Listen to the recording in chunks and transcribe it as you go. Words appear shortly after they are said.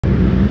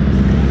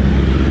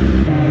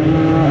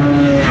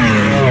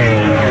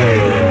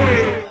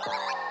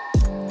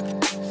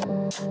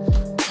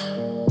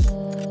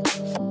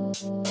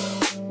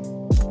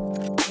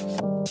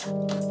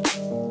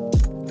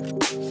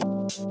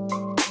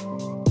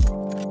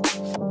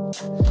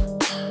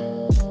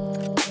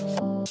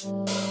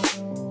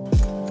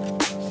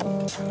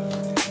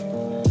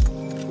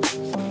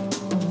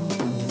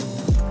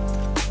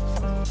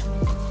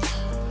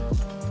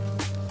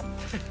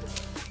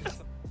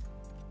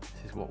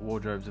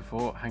wardrobes are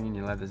for, hanging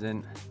your leathers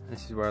in.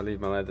 This is where I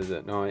leave my leathers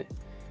at night.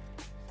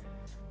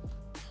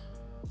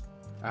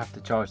 I have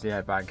to charge the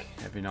airbag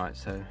every night,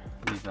 so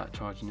leave that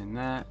charging in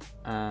there.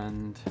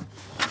 And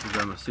this is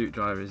where my suit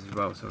dryer is as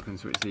well, so I can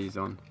switch these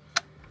on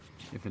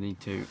if I need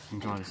to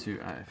and dry the suit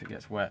out if it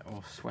gets wet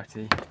or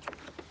sweaty.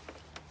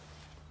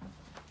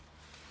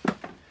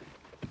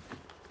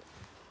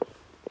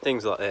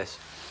 Things like this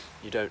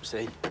you don't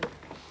see.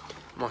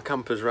 My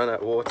camper's run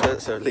out of water,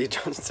 so Lee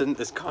Johnston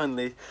has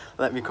kindly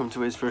let me come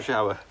to his for a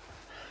shower.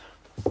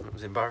 That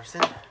was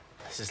embarrassing.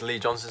 This is Lee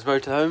Johnston's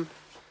motorhome.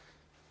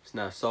 It's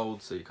now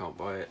sold, so you can't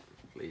buy it.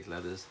 Lee's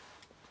leathers.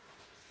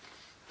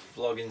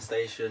 Vlogging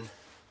station.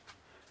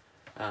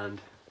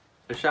 And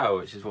a shower,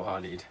 which is what I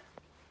need.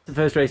 The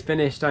first race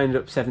finished. I ended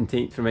up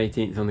 17th from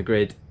 18th on the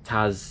grid.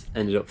 Taz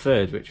ended up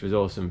 3rd, which was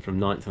awesome, from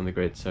 9th on the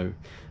grid, so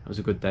that was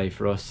a good day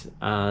for us.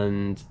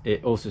 And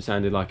it also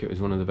sounded like it was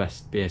one of the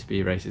best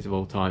BSB races of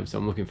all time, so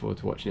I'm looking forward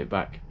to watching it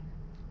back.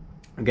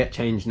 I'll get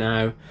changed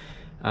now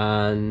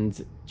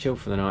and chill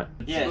for the night.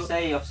 Yeah,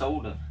 say I've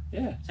sold them.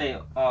 Yeah. Say,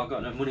 oh, I've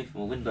got no money for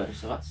my windows,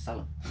 so I had to sell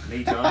them.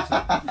 Lee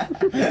Johnson.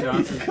 Lee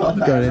Johnson.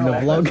 Going in the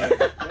vlog.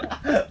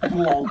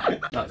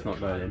 Vlog. That's not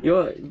going in.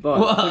 What?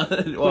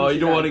 Well, you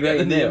don't want to get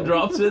the name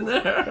drops in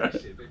there.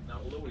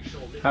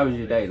 How was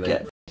your day, Lee?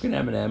 Get fucking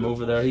M&M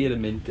over there, he had a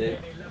mint day.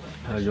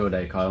 How was your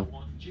day, Kyle?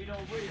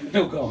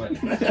 No comment.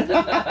 I'm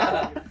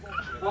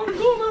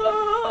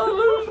gonna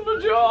lose my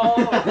job.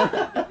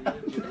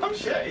 I'm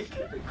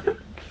shaking.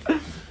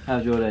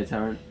 How's your day,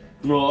 Tarrant?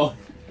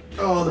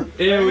 Oh,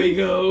 here we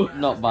go.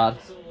 Not bad.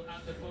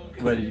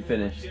 Where did you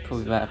finish?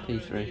 Probably about a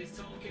P3.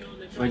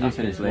 Where did you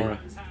finish, Lee?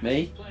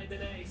 Me?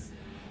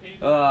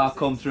 Oh, I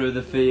come through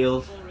the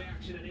field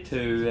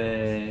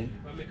to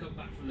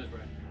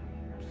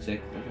 6th, I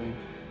think.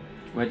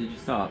 Where did you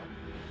start?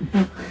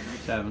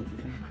 7th.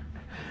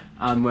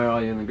 And where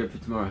are you in the grid for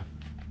tomorrow?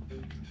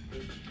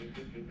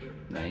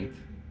 9th.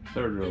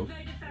 3rd row.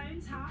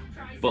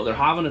 But they're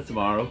having it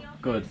tomorrow.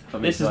 Good.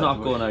 This is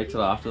not going out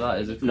till after that,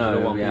 is it? No, I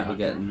don't want yeah. people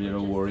getting, you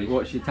know, worried.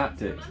 What's your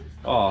tactics?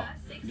 Oh,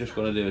 I'm just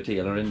going to do a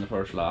Taylor in the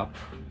first lap.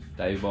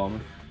 Dive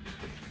bombing.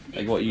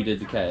 Like what you did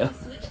to Kyle.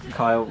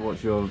 Kyle,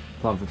 what's your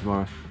plan for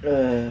tomorrow?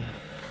 I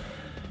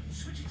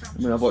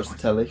mean, I've watched the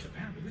telly,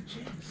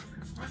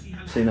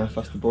 seen how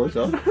fast the boys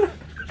are,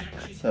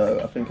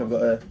 so I think I've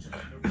got a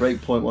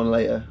break point one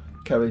later,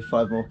 carry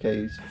 5 more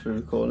Ks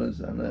through the corners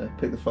and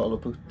pick the throttle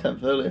up a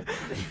 10th earlier.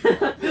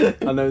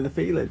 I know the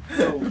feeling.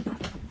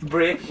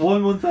 Break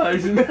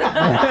 1/1000.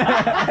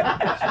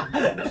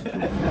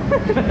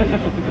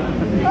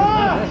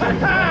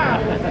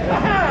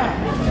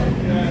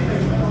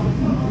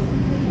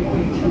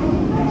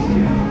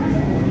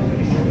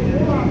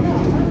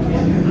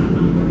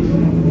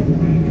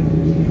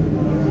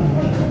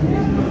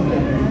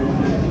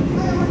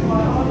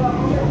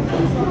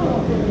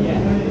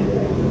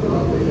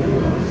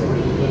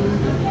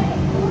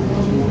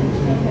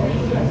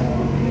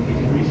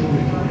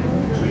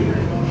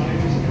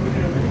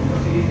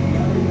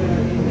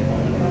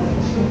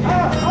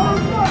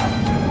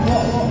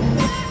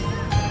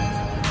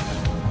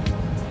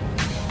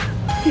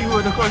 You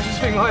were the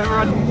closest thing I ever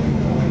had.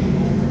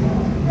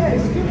 Yeah,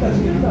 it's good, that's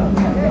good.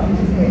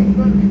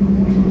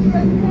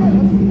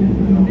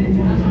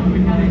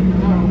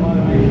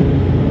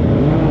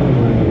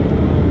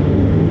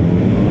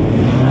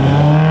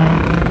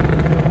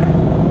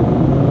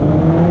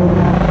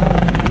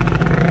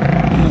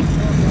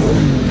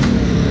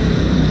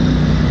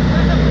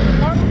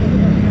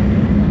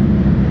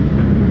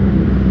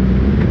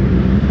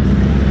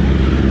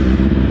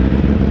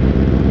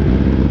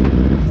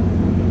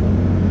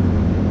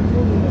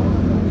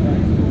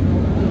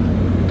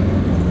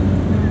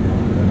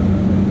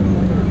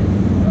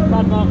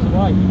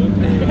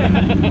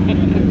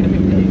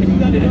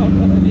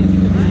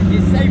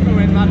 It's safer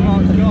when Mad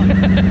Mark's gone.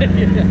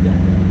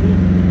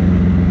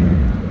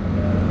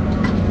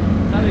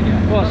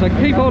 What, so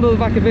keep hold of the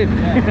back of him?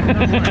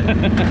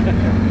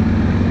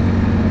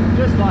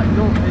 Just like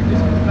normally, it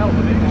just felt a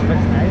bit more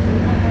risky.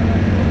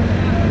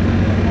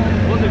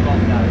 Was it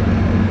bombed out?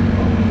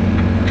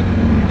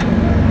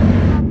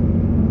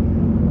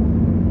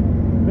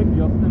 Big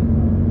Justin.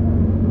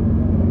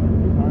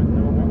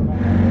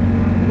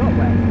 Not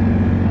wet.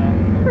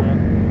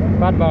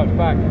 Bad Mark's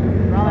back.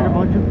 Right, a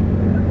bunch of.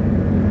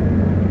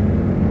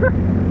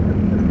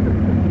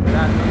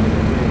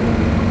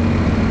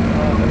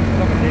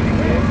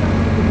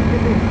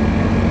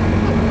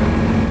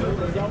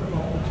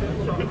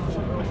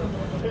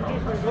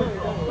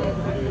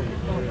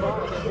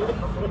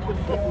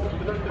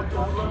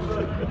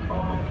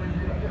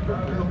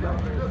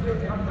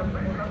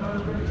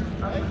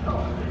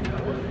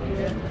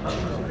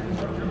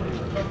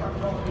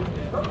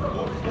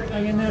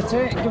 Hang in there,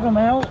 Tate, give them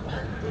out.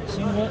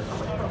 See what.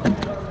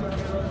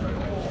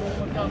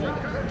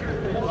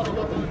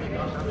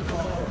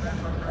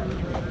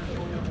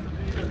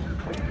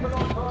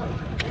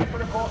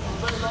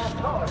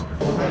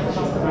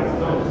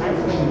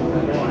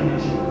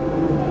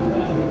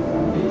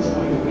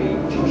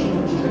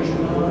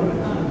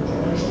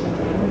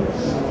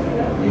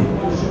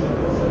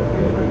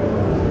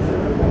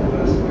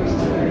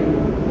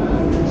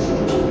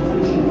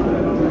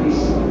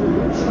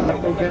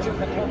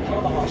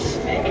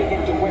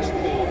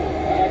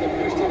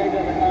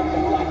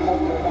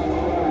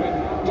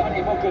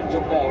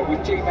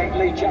 teammate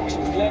Lee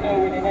Jackson. Glenn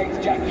Irwin in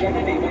 8th, Jack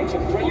Kennedy makes a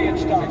brilliant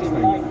start in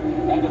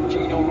 9th, ahead of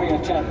Gino Ria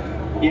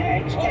 10th. Yeah,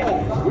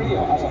 expected.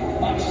 Rio has a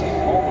massive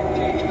moment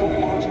change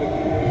coming out of him.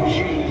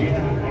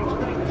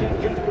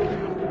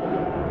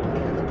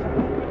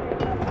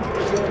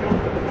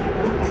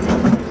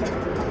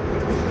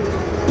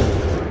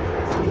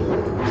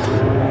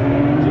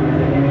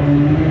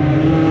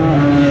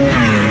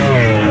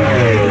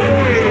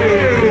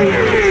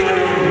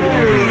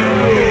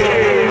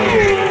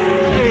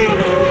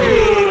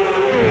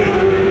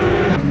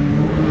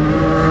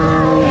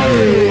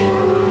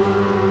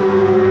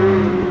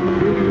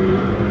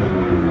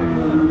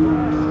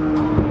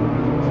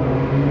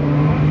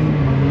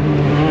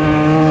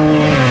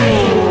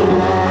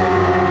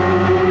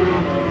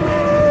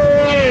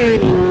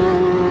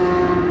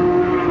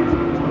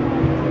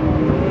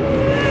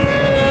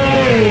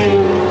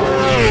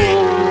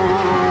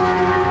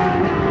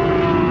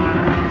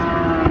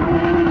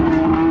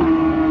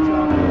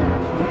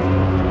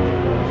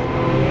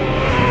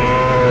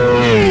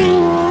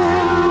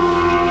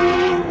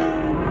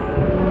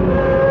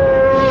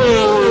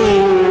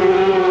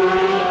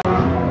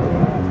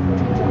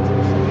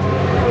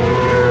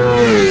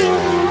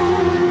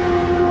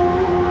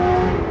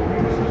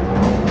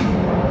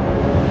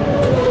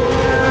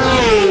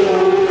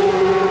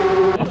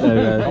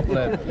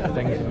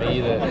 Thing to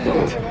me that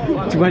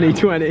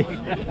 2020.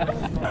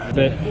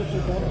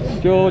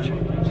 George,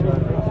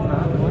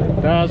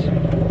 Daz.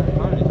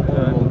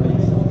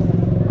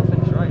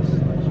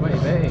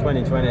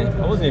 2020.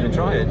 I wasn't even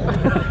trying.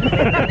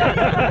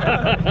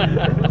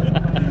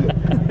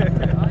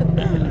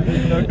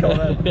 No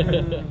comment.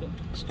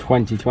 It's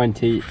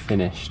 2020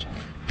 finished.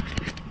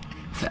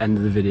 It's the end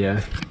of the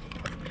video.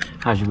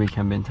 How's your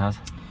weekend been, Taz?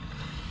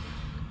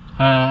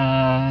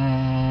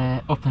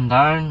 Up and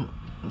down.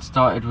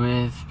 Started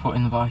with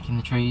putting the bike in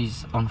the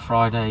trees on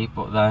Friday,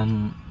 but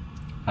then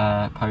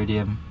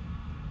podium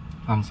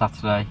on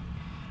Saturday.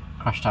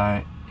 Crashed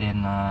out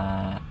in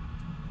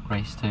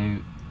race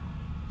 2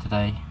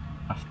 today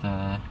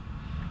after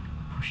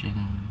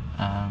pushing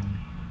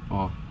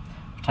or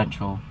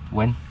potential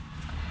win.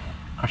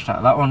 Crashed out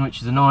of that one,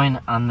 which is annoying,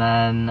 and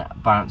then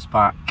bounced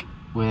back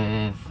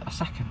with a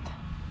second.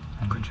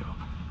 Good job.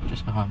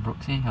 Just behind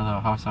Brooksy, although I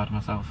high-sided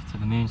myself to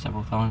the moon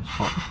several times,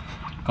 but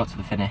got to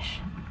the finish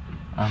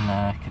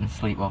and can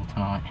sleep well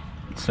tonight.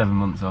 7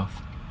 months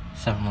off.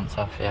 7 months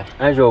off, yeah.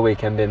 How's your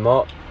weekend been,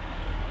 Mark?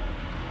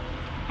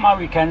 My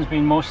weekend's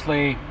been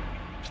mostly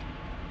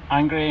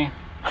angry.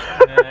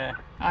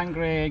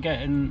 Angry,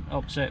 getting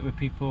upset with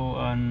people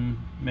and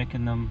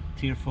making them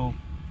tearful,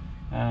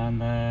 and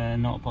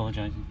not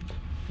apologising.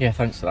 Yeah,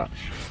 thanks for that.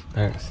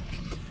 Thanks.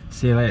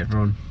 See you later,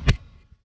 everyone.